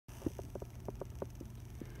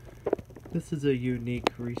This is a unique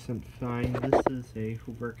recent find. This is a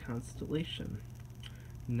Hoover Constellation.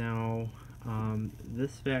 Now,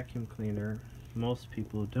 this vacuum cleaner, most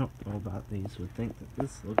people who don't know about these would think that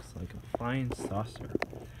this looks like a flying saucer.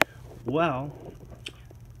 Well,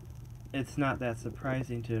 it's not that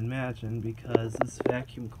surprising to imagine, because this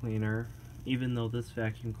vacuum cleaner, even though this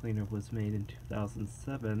vacuum cleaner was made in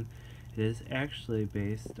 2007, it is actually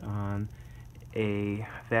based on a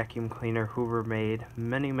vacuum cleaner Hoover made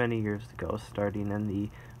many years ago, starting in the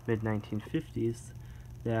mid-1950s,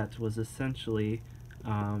 that was essentially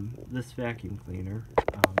this vacuum cleaner,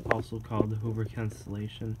 also called the Hoover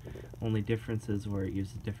Constellation. Only differences were it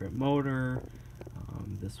used a different motor.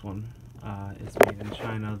 This one is made in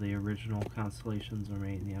China. The original Constellations were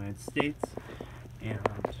made in the United States, and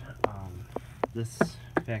this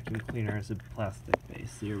vacuum cleaner is a plastic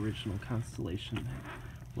base. The original Constellation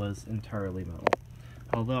was entirely metal,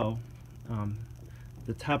 although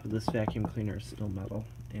the top of this vacuum cleaner is still metal,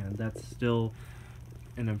 and that's still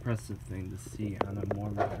an impressive thing to see on a more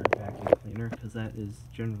modern vacuum cleaner, because that is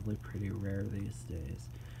generally pretty rare these days.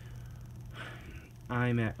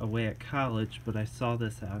 I'm away at college, but I saw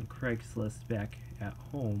this on Craigslist back at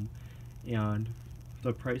home, and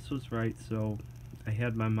the price was right, so I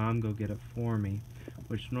had my mom go get it for me,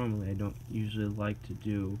 which normally I don't usually like to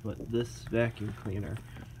do. But this vacuum cleaner,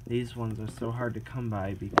 these ones are so hard to come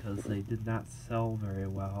by because they did not sell very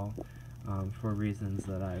well, for reasons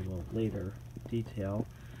that I will later detail.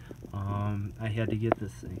 I had to get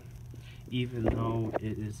this thing, even though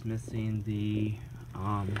it is missing the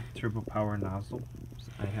turbo power nozzle.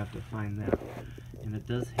 I have to find that, and it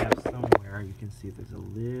does have somewhere, you can see there's a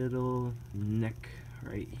little nick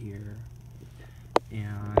right here,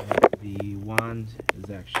 and the wand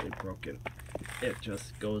is actually broken. It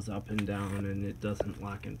just goes up and down, and it doesn't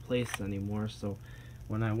lock in place anymore, so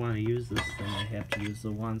when I want to use this thing, I have to use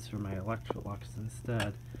the wands for my Electrolux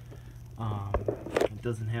instead. It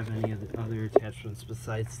doesn't have any of the other attachments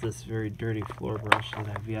besides this very dirty floor brush that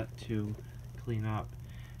I've yet to clean up.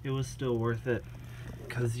 It was still worth it,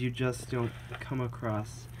 because you just don't come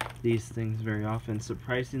across these things very often.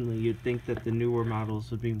 Surprisingly, you'd think that the newer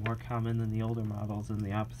models would be more common than the older models, and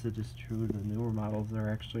the opposite is true. The newer models are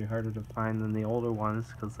actually harder to find than the older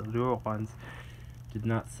ones, because the newer ones did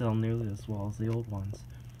not sell nearly as well as the old ones.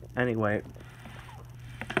 Anyway,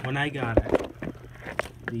 when I got it,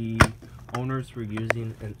 the owners were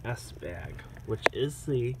using an S-bag, which is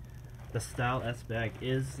the style S-bag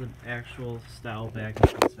is the actual style bag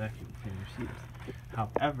that this vacuum cleaners use.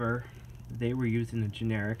 However, they were using a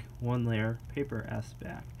generic one-layer paper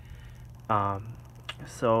S-bag.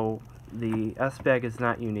 So the S-bag is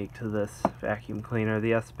not unique to this vacuum cleaner.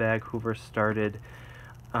 The S-bag Hoover started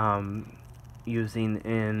using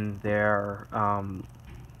in their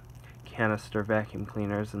canister vacuum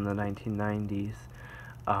cleaners in the 1990s,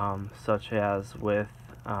 such as with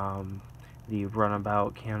the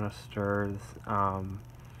runabout canisters, and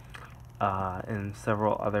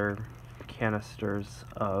several other canisters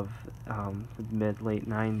of mid-late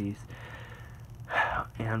 90s.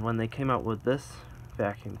 And when they came out with this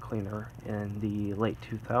vacuum cleaner in the late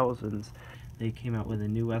 2000s, they came out with a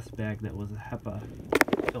new S-bag that was a HEPA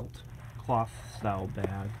felt cloth style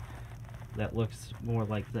bag that looks more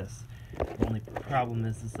like this. The only problem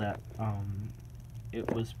is that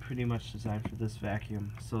it was pretty much designed for this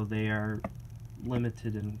vacuum, so they are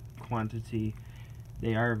limited in quantity.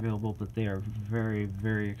 They are available, but they are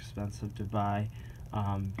very expensive to buy.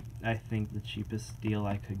 I think the cheapest deal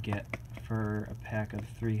I could get for a pack of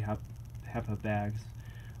 3 HEPA bags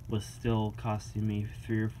was still costing me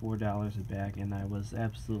 $3 or $4 a bag, and I was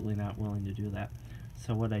absolutely not willing to do that.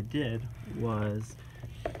 So what I did was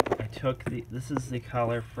I took this is the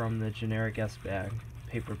collar from the generic S-bag,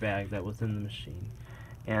 paper bag that was in the machine,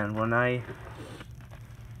 and when I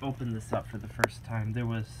opened this up for the first time, there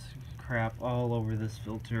was crap all over this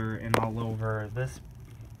filter and all over this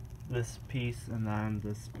piece and then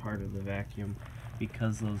this part of the vacuum,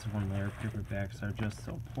 because those one-layer paper bags are just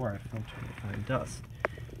so poor at filtering fine dust.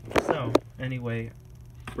 So anyway,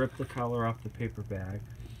 ripped the collar off the paper bag.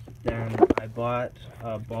 Then I bought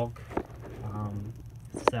a bulk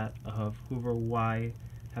set of Hoover Y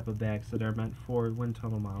HEPA bags that are meant for wind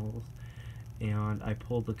tunnel models, and I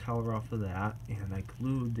pulled the collar off of that, and I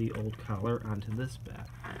glued the old collar onto this bag.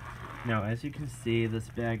 Now, as you can see, this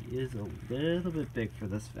bag is a little bit big for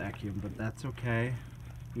this vacuum, but that's okay.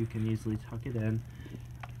 You can easily tuck it in.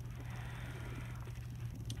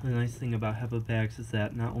 The nice thing about HEPA bags is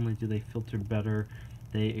that not only do they filter better,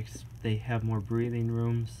 they have more breathing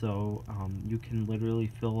room, so you can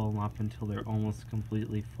literally fill them up until they're almost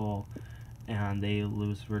completely full, and they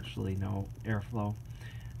lose virtually no airflow.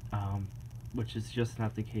 which is just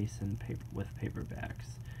not the case with paper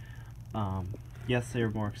bags. Yes, they're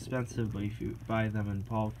more expensive, but if you buy them in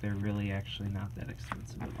bulk, they're really actually not that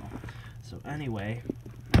expensive at all. So anyway,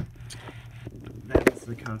 that's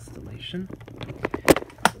the Constellation.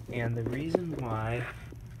 And the reason why,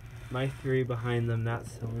 my theory behind them not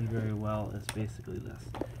selling very well is basically this.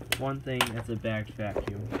 One thing, it's a bagged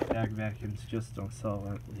vacuum. Bagged vacuums just don't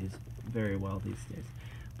sell very well these days.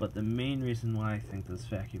 But the main reason why I think this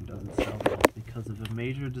vacuum doesn't sell well is because of a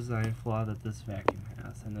major design flaw that this vacuum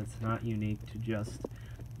has, and it's not unique to just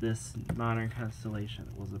this modern Constellation.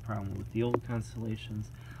 It was a problem with the old Constellations,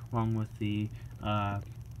 along with the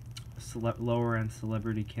lower-end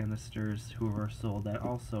celebrity canisters Hoover sold that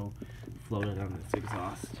also floated on its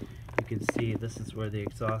exhaust. You can see this is where the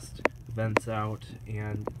exhaust vents out,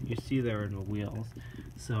 and you see there are no wheels.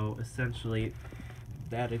 So essentially,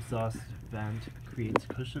 that exhaust vent creates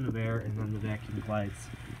cushion of air, and then the vacuum glides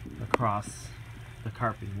across the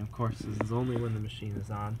carpeting. Of course, this is only when the machine is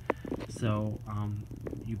on. So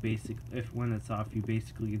when it's off, you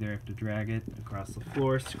basically either have to drag it across the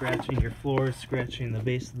floor, scratching your floor, scratching the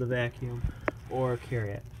base of the vacuum, or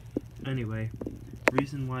carry it. Anyway, the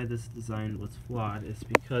reason why this design was flawed is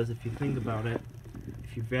because if you think about it,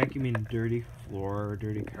 if you're vacuuming a dirty floor or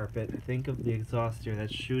dirty carpet, think of the exhaust air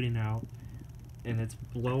that's shooting out, and it's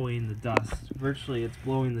blowing the dust. Virtually, it's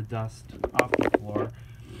blowing the dust off the floor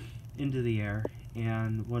into the air.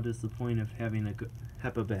 And what is the point of having a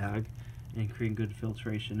HEPA bag and creating good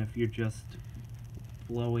filtration if you're just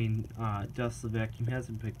blowing dust the vacuum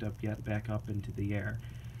hasn't picked up yet back up into the air?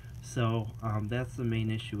 So that's the main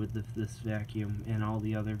issue with this vacuum and all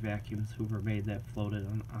the other vacuums Hoover made that floated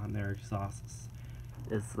on their exhausts,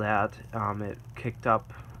 is that it kicked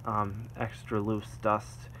up extra loose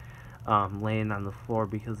dust laying on the floor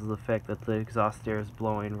because of the fact that the exhaust air is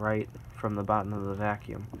blowing right from the bottom of the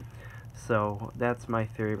vacuum. So that's my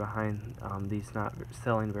theory behind these not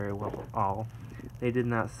selling very well at all. They did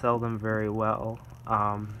not sell them very well.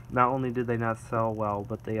 Not only did they not sell well,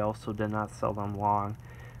 but they also did not sell them long.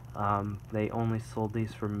 They only sold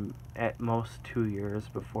these for at most 2 years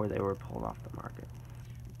before they were pulled off the market.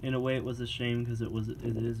 In a way, it was a shame because it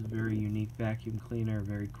is a very unique vacuum cleaner, a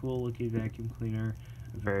very cool looking vacuum cleaner,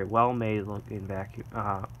 a very well-made looking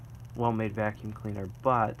well-made vacuum cleaner,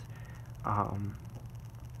 but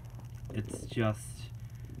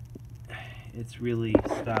it's really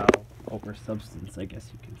style over substance, I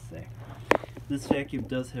guess you can say. This vacuum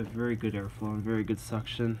does have very good airflow and very good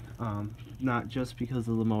suction, not just because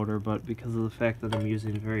of the motor, but because of the fact that I'm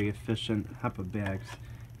using very efficient HEPA bags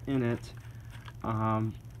in it.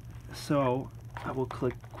 So I will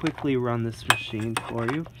quickly run this machine for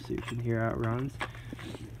you so you can hear how it runs.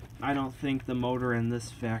 I don't think the motor in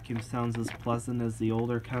this vacuum sounds as pleasant as the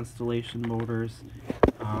older Constellation motors,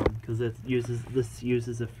 because this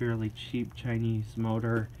uses a fairly cheap Chinese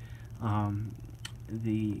motor.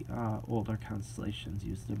 The older Constellations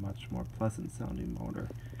used a much more pleasant sounding motor,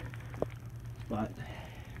 but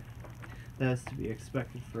that's to be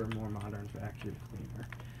expected for a more modern vacuum cleaner.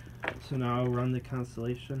 So now I'll run the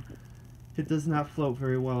Constellation. It does not float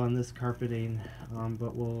very well on this carpeting,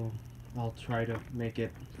 but I'll try to make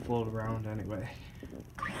it float around anyway.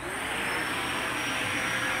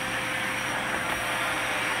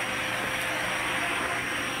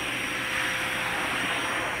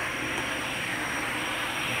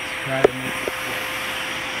 Let's try to make it float.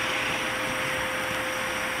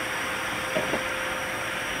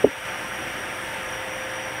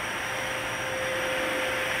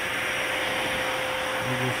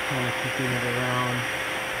 I'm just kind of kicking it around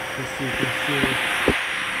just so you can see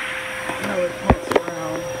how it floats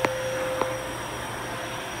around.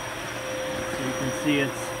 So you can see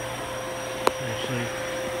it's actually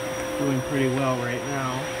doing pretty well right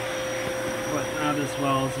now, but not as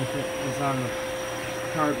well as if it was on the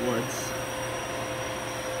hardwoods.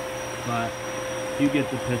 But you get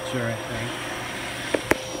the picture, I think.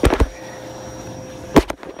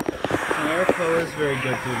 The airflow is very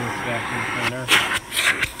good through this vacuum cleaner.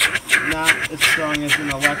 Not as strong as an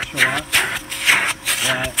Electrolyte,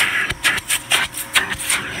 but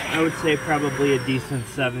I would say probably a decent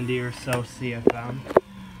 70 or so CFM.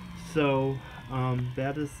 So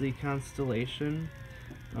that is the Constellation.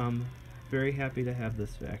 Very happy to have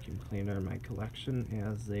this vacuum cleaner in my collection,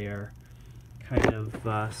 as they are kind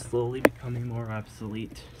of slowly becoming more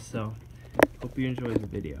obsolete. So hope you enjoyed the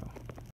video.